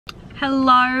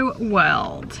Hello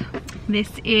world.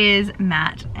 This is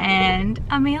Matt and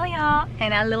Amelia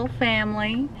and our little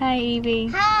family. Hey Evie.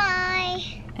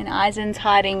 Hi. And Eisen's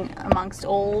hiding amongst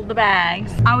all the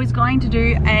bags. I was going to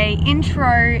do a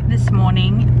intro this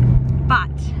morning, but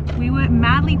we were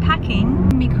madly packing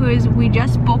because we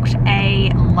just booked a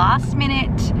last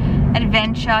minute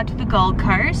adventure to the Gold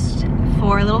Coast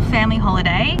for a little family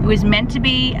holiday. It was meant to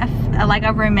be like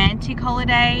a romantic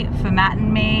holiday for Matt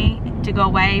and me to go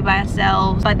away by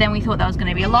ourselves, but then we thought that was going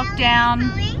to be a lockdown.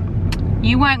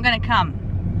 You weren't going to come,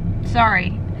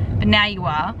 sorry, but now you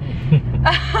are.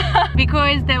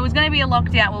 Because there was going to be a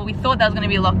lockdown. Well, we thought there was going to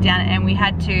be a lockdown and we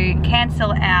had to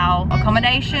cancel our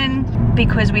accommodation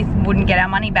because we wouldn't get our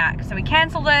money back. So we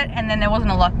cancelled it and then there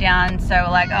wasn't a lockdown, so we're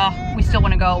like, oh, we still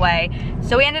want to go away.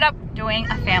 So we ended up doing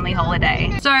a family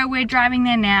holiday. So we're driving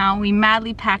there now. We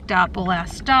madly packed up all our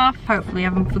stuff. Hopefully we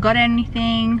haven't forgotten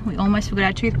anything. We almost forgot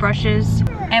our toothbrushes.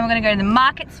 And we're gonna go to the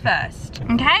markets first.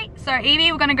 Okay, so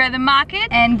Evie, we're gonna go to the market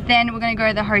and then we're gonna go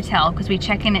to the hotel because we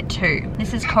check in at 2.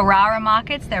 This is Carrara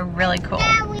markets. They're really cool.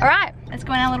 All right, let's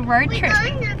go on our little road trip.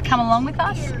 Come along with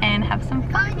us and have some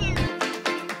fun.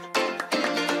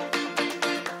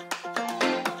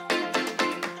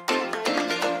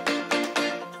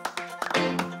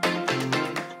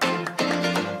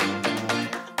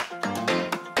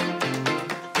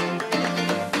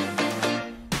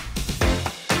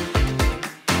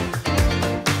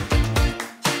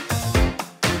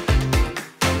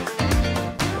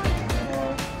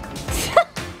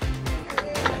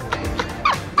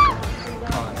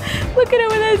 Look at her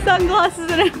with her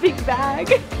sunglasses and her big bag.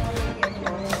 Get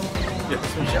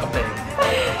some shopping.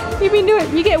 You've been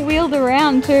doing, you get wheeled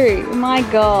around too. My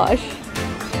gosh.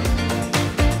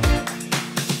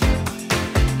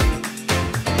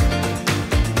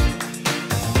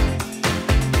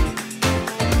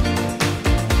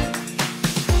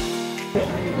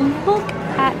 Look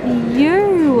at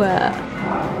you.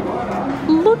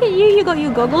 Look at you, you got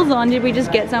your goggles on. Did we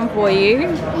just get some for you? You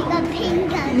got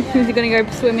pink on. You're gonna go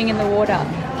swimming in the water.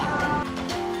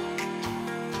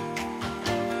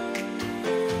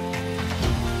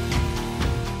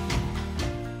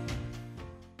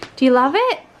 Do you love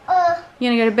it? You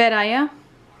gonna go to bed, are you?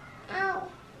 No.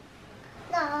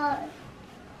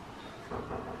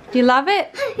 Do you love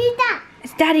it? Who's that?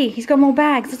 It's Daddy, he's got more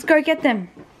bags. Let's go get them.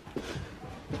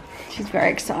 She's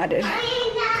very excited.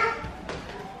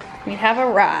 We have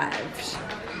arrived.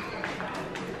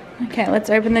 Okay, let's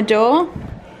open the door.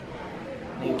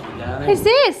 Who's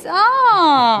this?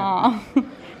 Oh,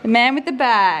 the man with the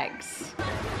bags.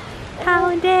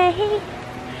 Holiday.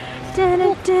 Dun,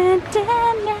 dun, dun,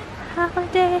 dun,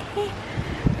 holiday.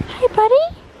 Hey, buddy.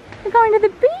 We're going to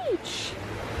the beach.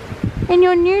 In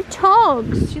your new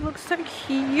togs. You look so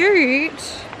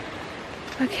cute.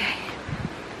 Okay.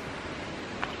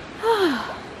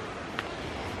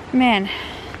 Man,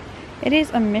 it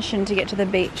is a mission to get to the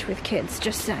beach with kids,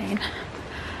 just saying.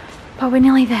 But we're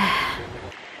nearly there.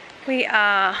 We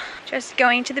are just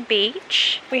going to the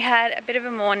beach. We had a bit of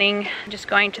a morning just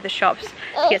going to the shops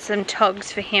to get some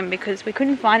togs for him because we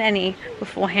couldn't find any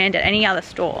beforehand at any other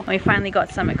store. We finally got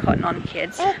some at Cotton On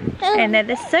Kids and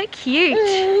they're so cute.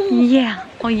 Yeah,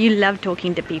 oh, you love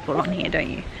talking to people on here, don't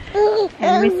you?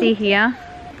 And Missy here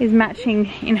is matching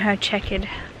in her checkered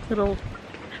little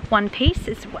one piece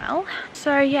as well.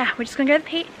 So yeah, we're just gonna go to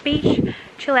the beach,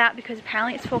 chill out because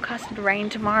apparently it's forecasted to rain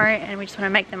tomorrow and we just want to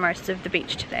make the most of the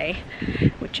beach today,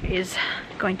 which is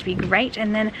going to be great.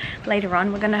 And then later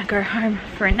on we're gonna go home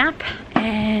for a nap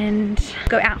and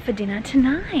go out for dinner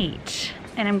tonight.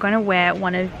 And I'm gonna wear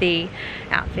one of the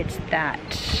outfits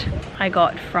that I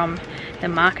got from the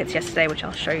markets yesterday, which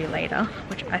I'll show you later,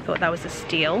 which I thought that was a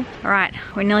steal. All right,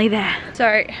 we're nearly there.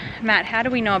 So Matt, how do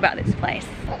we know about this place?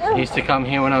 I used to come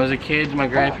here when I was a kid. My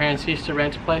grandparents used to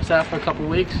rent a place out for a couple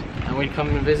of weeks and we'd come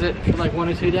and visit for like 1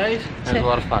 or 2 days. It was a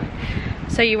lot of fun.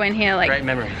 So you went here like great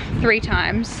memory. 3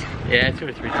 times? Yeah, 2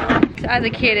 or 3 times. So as a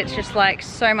kid, it's just like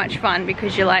so much fun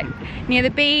because you're like near the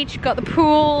beach, got the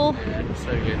pool. Yeah, it's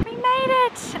so good. We made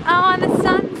it. Oh, and the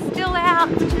sun's still out,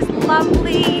 which is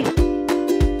lovely.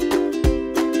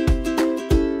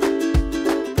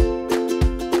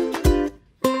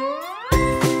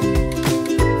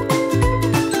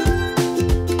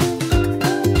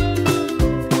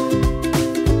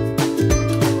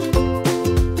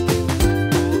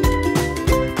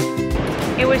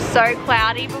 It was so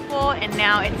cloudy before and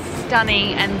now it's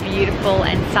stunning and beautiful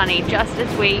and sunny just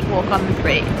as we walk on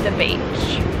the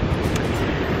beach.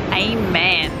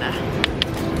 Amen.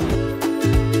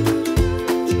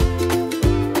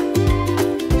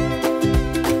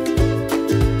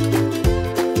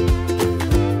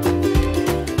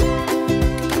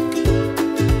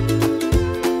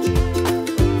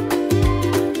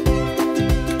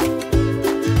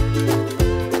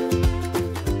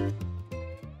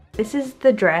 This is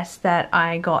the dress that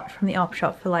I got from the op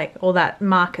shop for like, or that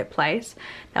marketplace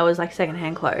that was like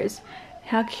secondhand clothes.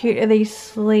 How cute are these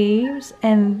sleeves?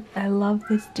 And I love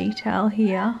this detail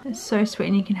here. It's so sweet,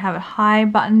 and you can have it high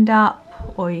buttoned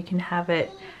up or you can have it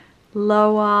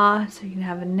lower, so you can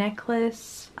have a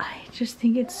necklace. I just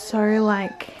think it's so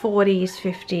like 40s,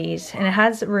 50s, and it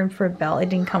has room for a belt. It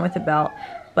didn't come with a belt,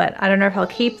 but I don't know if I'll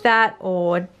keep that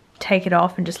or take it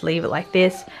off and just leave it like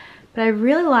this. But I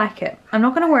really like it. I'm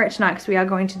not going to wear it tonight because we are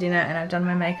going to dinner and I've done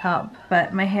my makeup,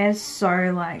 but my hair's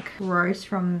so like gross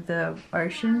from the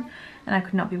ocean and I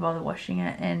could not be bothered washing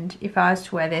it. And if I was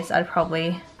to wear this, I'd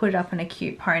probably put it up in a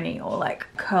cute pony or like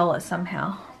curl it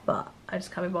somehow, but I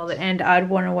just can't be bothered. And I'd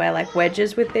want to wear like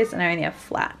wedges with this, and I only have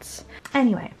flats.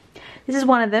 Anyway, this is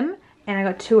one of them, and I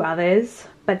got two others,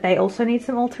 but they also need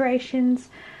some alterations.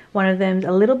 One of them's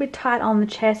a little bit tight on the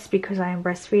chest because I am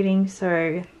breastfeeding,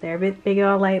 so they're a bit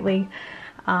bigger lately.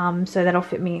 So that'll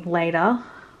fit me later,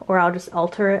 or I'll just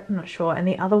alter it, I'm not sure. And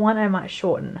the other one I might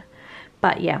shorten.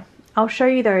 But yeah, I'll show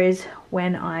you those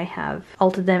when I have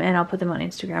altered them, and I'll put them on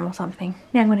Instagram or something.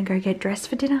 Now I'm gonna go get dressed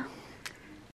for dinner.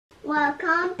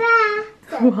 Welcome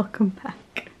back. Welcome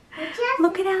back.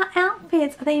 Look at our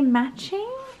outfits. Are they matching?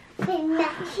 We're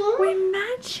matching. We're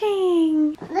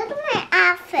matching. Look at my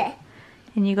outfit.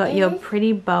 And you got your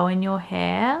pretty bow in your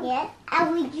hair. Yeah,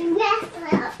 and we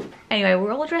dressed up. Anyway,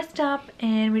 we're all dressed up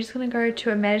and we're just gonna go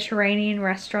to a Mediterranean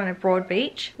restaurant at Broad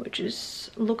Beach, which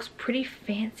looks pretty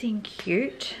fancy and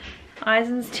cute.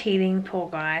 Eisen's teething, poor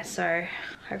guy, so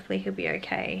hopefully he'll be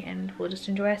okay and we'll just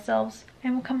enjoy ourselves.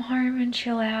 And we'll come home and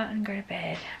chill out and go to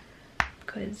bed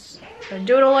because we're gonna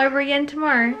do it all over again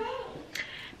tomorrow.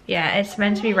 Yeah, it's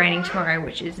meant to be raining tomorrow,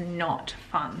 which is not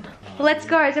fun. Well, let's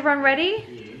go. Is everyone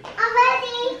ready? I'm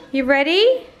ready. You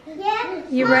ready? Yeah.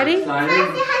 You ready? First, you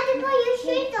have to put your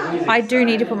shoes on. I do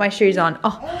need to put my shoes on.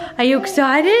 Oh, are you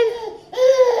excited?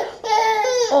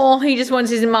 Oh, he just wants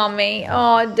his mummy.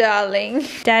 Oh, darling.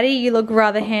 Daddy, you look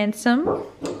rather handsome.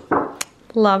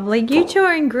 Lovely. You two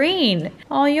are in green.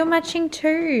 Oh, you're matching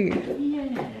too.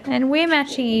 And we're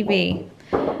matching, Evie.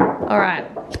 All right,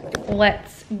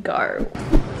 let's go.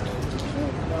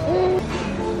 What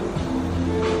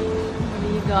do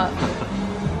you got?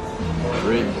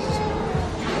 Ribs.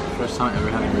 First time ever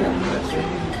having ribs in the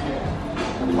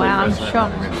restaurant. Wow, I'm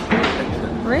shocked.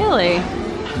 Really? I've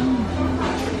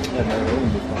never had them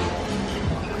before.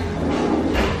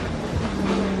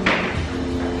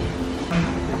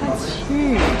 That's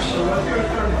huge.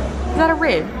 Is that a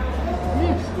rib?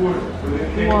 Yes.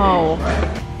 Whoa.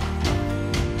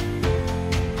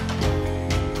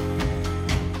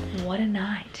 What a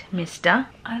night, mister.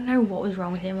 I don't know what was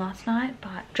wrong with him last night,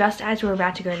 but just as we were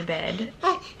about to go to bed,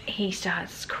 he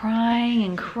starts crying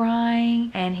and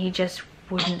crying, and he just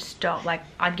wouldn't stop. Like,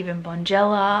 I'd give him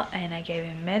Bonjela and I gave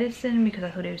him medicine because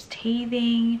I thought he was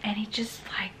teething, and he just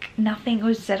like nothing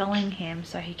was settling him.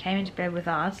 So he came into bed with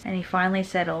us and he finally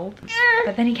settled,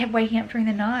 but then he kept waking up during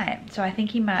the night. So I think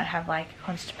he might have like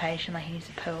constipation, like he needs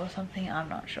a poo or something. I'm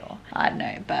not sure. I don't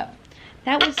know, but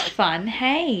that was fun.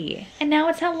 Hey, and now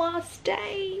it's our last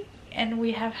day and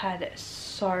we have had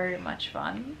so much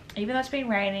fun, even though it's been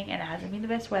raining and it hasn't been the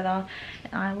best weather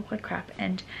and I look like crap.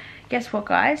 And guess what,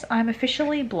 guys? I'm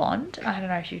officially blonde. I don't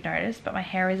know if you've noticed, but my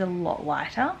hair is a lot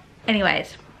lighter.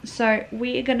 Anyways, so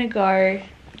we are gonna go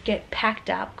get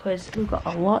packed up because we've got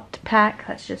a lot to pack.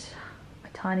 That's just a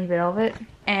tiny bit of it.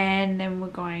 And then we're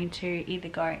going to either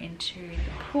go into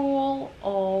the pool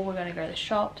or we're gonna go to the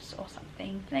shops or something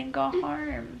and then go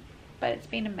home. But it's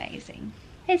been amazing.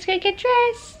 Let's go get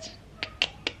dressed.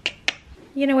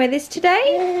 You gonna wear this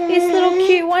today? This little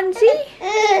cute onesie?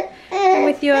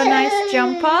 With your nice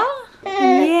jumper?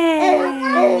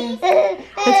 Yeah.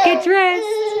 Let's get dressed.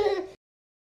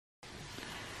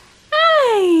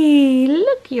 Hey,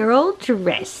 look, you're all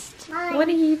dressed. What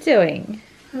are you doing?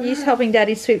 You're just helping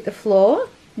Daddy sweep the floor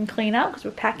and clean up because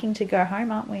we're packing to go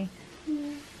home, aren't we?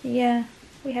 Yeah,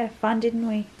 we had fun, didn't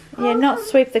we? Yeah, not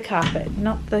sweep the carpet,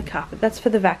 not the carpet. That's for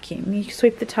the vacuum. You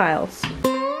sweep the tiles.